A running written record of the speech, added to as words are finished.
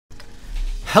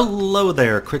Hello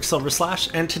there,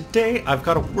 Qckslvrslash, and today I've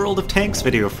got a World of Tanks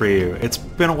video for you. It's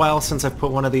been a while since I've put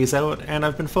one of these out, and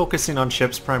I've been focusing on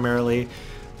ships primarily,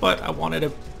 but I wanted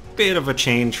a bit of a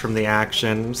change from the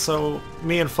action, so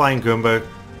me and Flying Goomba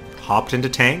hopped into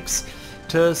tanks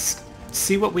to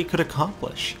see what we could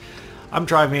accomplish. I'm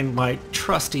driving my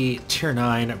trusty Tier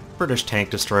 9 British tank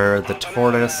destroyer, the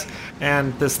Tortoise,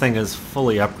 and this thing is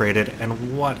fully upgraded,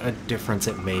 and what a difference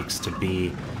it makes to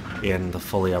be in the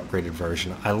fully upgraded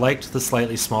version. I liked the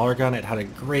slightly smaller gun, it had a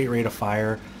great rate of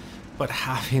fire, but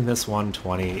having this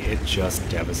 120, it just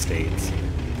devastates.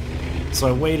 So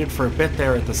I waited for a bit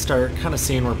there at the start, kind of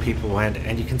seeing where people went,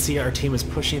 and you can see our team is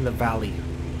pushing the valley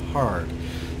hard.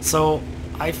 So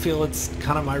I feel it's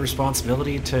kind of my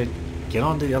responsibility to get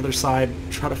onto the other side,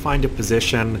 try to find a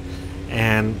position,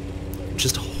 and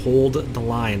just hold the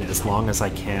line as long as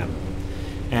I can.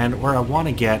 And where I want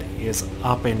to get is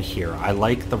up in here. I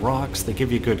like the rocks, they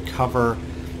give you good cover,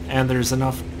 and there's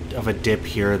enough of a dip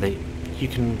here that you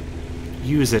can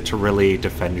use it to really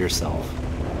defend yourself.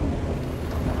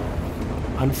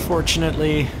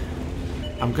 Unfortunately,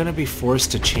 I'm going to be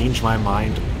forced to change my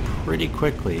mind pretty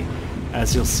quickly,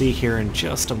 as you'll see here in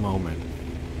just a moment.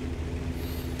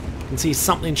 You can see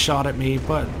something shot at me,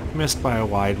 but missed by a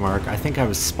wide mark. I think I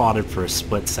was spotted for a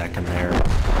split second there,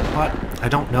 but I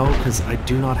don't know because I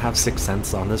do not have Sixth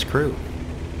Sense on this crew.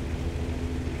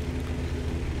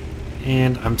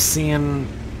 And I'm seeing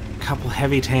a couple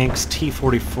heavy tanks,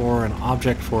 T-44 and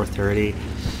Object 430.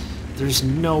 There's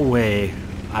no way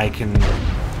I can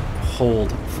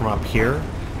hold from up here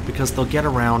because they'll get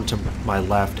around to my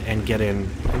left and get in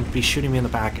and be shooting me in the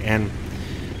back, and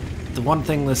the one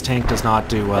thing this tank does not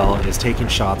do well is taking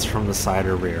shots from the side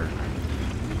or rear.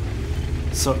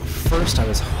 So first I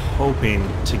was hoping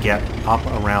to get up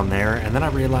around there, and then I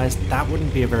realized that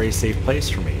wouldn't be a very safe place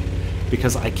for me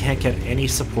because I can't get any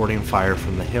supporting fire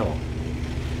from the hill.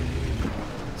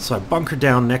 So I bunkered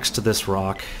down next to this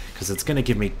rock because it's going to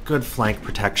give me good flank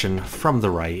protection from the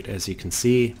right, as you can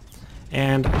see.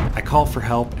 And I call for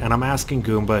help, and I'm asking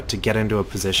Goomba to get into a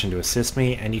position to assist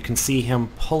me, and you can see him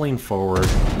pulling forward,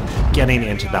 getting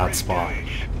into that spot.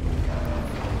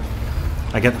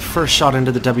 I get the first shot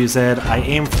into the WZ, I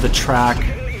aim for the track,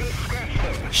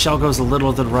 shell goes a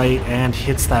little to the right and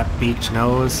hits that beaked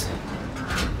nose.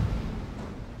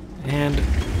 And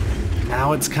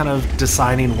now it's kind of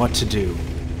deciding what to do.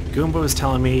 Goomba was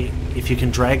telling me if you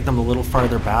can drag them a little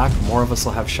farther back, more of us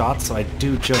will have shots, so I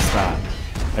do just that.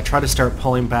 I try to start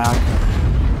pulling back,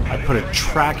 I put a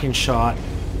tracking shot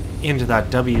into that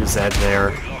WZ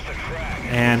there,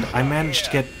 and I managed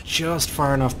to get just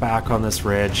far enough back on this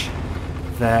ridge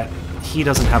that he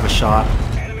doesn't have a shot,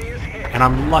 and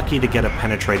I'm lucky to get a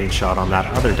penetrating shot on that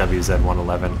other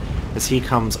WZ-111 as he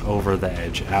comes over the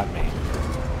edge at me.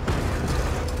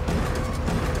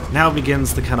 Now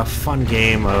begins the kind of fun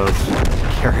game of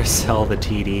Carousel the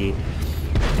TD,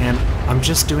 and I'm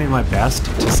just doing my best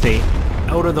to stay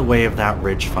out of the way of that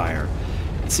ridge fire.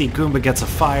 See, Goomba gets a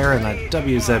fire and that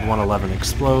WZ-111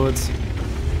 explodes,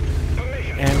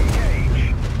 and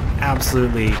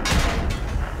absolutely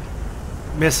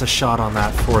miss a shot on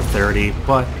that 430,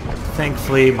 but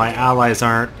thankfully my allies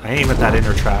aren't. I aim at that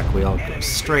inner track wheel, go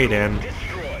straight in,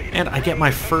 and I get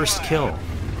my first kill.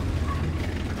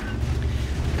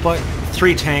 But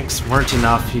 3 tanks weren't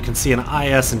enough. You can see an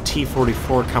IS and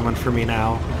T-44 coming for me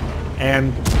now,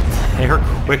 and they're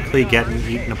quickly getting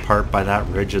eaten apart by that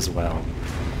ridge as well.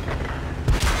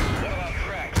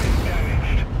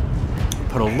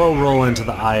 Put a low roll into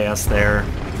the IS there,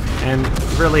 and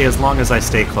really as long as I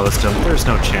stay close to him, there's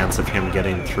no chance of him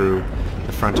getting through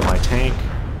the front of my tank.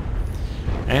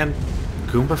 And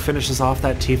Goomba finishes off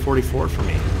that T-44 for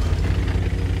me.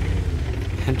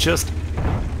 And just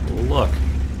look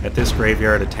at this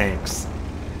graveyard of tanks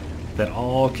that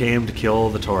all came to kill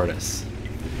the Tortoise.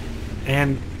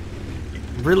 And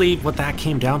really what that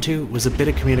came down to was a bit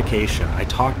of communication. I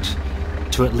talked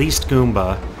to at least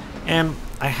Goomba, and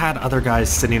I had other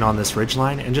guys sitting on this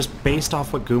ridgeline, and just based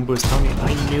off what Goomba was telling me,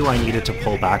 I knew I needed to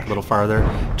pull back a little farther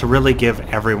to really give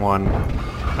everyone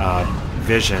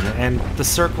vision. And the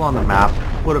circle on the map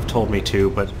would have told me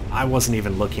to, but I wasn't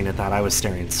even looking at that. I was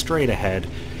staring straight ahead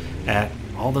at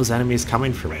all those enemies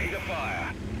coming for me.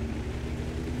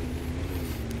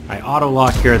 I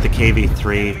auto-lock here at the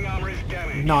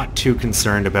KV-3, not too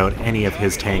concerned about any of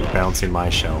his tank bouncing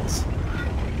my shells.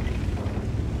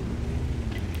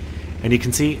 And you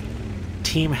can see,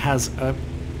 team has a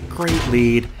great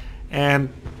lead,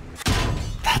 and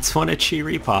that's when a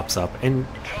Chiri pops up. And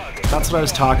that's what I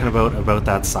was talking about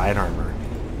that side armor.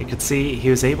 You could see he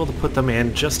was able to put them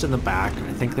in just in the back.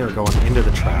 I think they were going into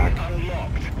the track.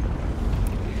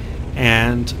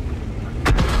 And,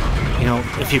 you know,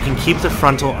 if you can keep the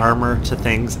frontal armor to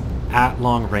things at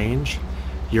long range,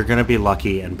 you're going to be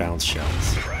lucky and bounce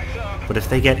shells. But if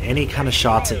they get any kind of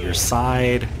shots at your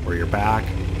side or your back,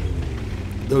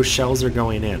 those shells are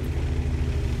going in.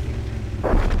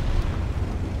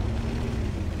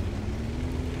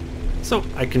 So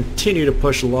I continue to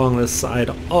push along this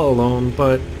side all alone,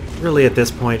 but really at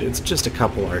this point it's just a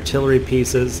couple artillery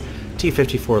pieces,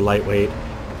 T-54 lightweight,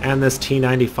 and this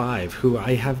T-95, who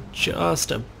I have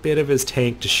just a bit of his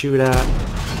tank to shoot at.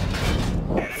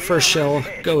 First shell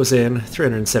goes in,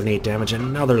 378 damage,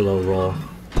 another low roll.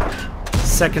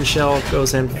 Second shell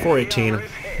goes in,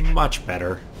 418, much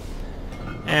better.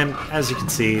 And as you can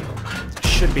see,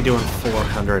 should be doing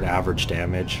 400 average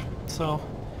damage. So,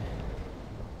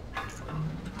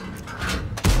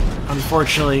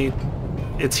 unfortunately,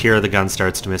 it's here the gun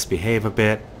starts to misbehave a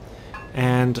bit.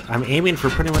 And I'm aiming for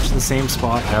pretty much the same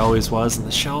spot I always was, and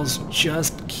the shells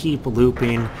just keep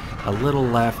looping a little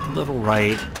left, a little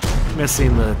right,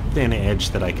 missing the thin edge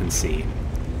that I can see.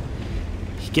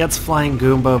 He gets Flying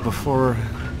Goomba before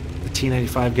the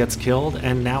T-95 gets killed,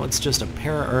 and now it's just a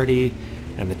para-arty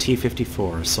and the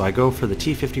T-54. So I go for the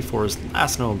T-54's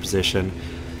last known position,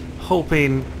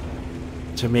 hoping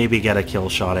to maybe get a kill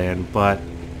shot in, but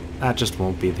that just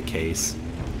won't be the case.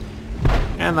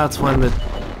 And that's when the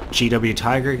GW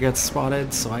Tiger gets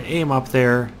spotted, so I aim up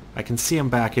there, I can see him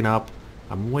backing up,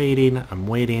 I'm waiting,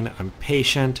 I'm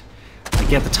patient, I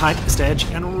get the tiniest edge,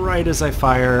 and right as I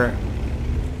fire,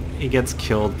 he gets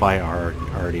killed by our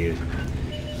arty.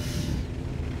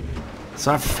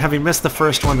 So having missed the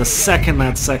first one, the second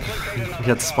that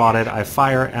gets spotted, I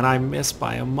fire and I miss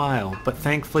by a mile. But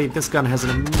thankfully, this gun has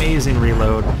an amazing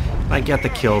reload, and I get the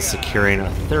kill, securing a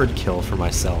third kill for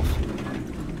myself.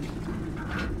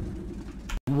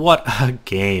 What a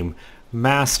game!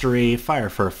 Mastery, Fire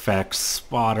for Effects,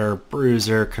 Spotter,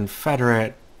 Bruiser,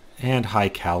 Confederate, and High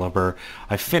Caliber.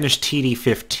 I finished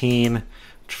TD-15.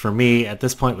 For me, at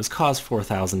this point, was cause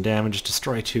 4,000 damage,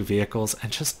 destroy 2 vehicles,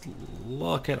 and just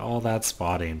look at all that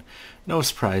spotting. No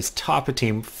surprise, top of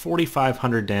team,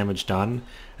 4,500 damage done,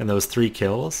 and those 3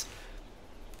 kills.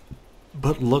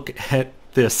 But look at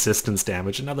the assistance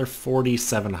damage, another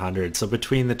 4,700, so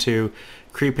between the two,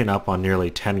 creeping up on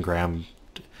nearly 10 grand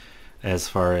as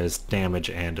far as damage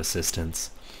and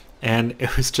assistance. And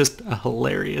it was just a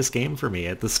hilarious game for me.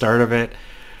 At the start of it,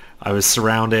 I was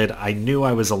surrounded, I knew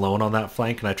I was alone on that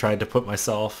flank, and I tried to put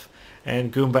myself,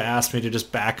 and Goomba asked me to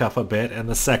just back up a bit, and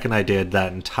the second I did,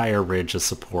 that entire ridge of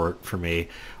support for me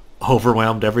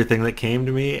overwhelmed everything that came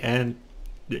to me, and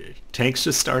tanks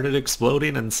just started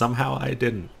exploding, and somehow I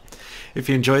didn't. If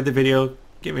you enjoyed the video,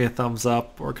 give me a thumbs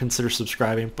up, or consider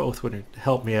subscribing. Both would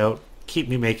help me out, keep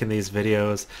me making these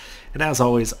videos. And as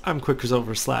always, I'm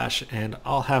Qckslvrslash, and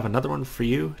I'll have another one for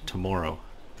you tomorrow.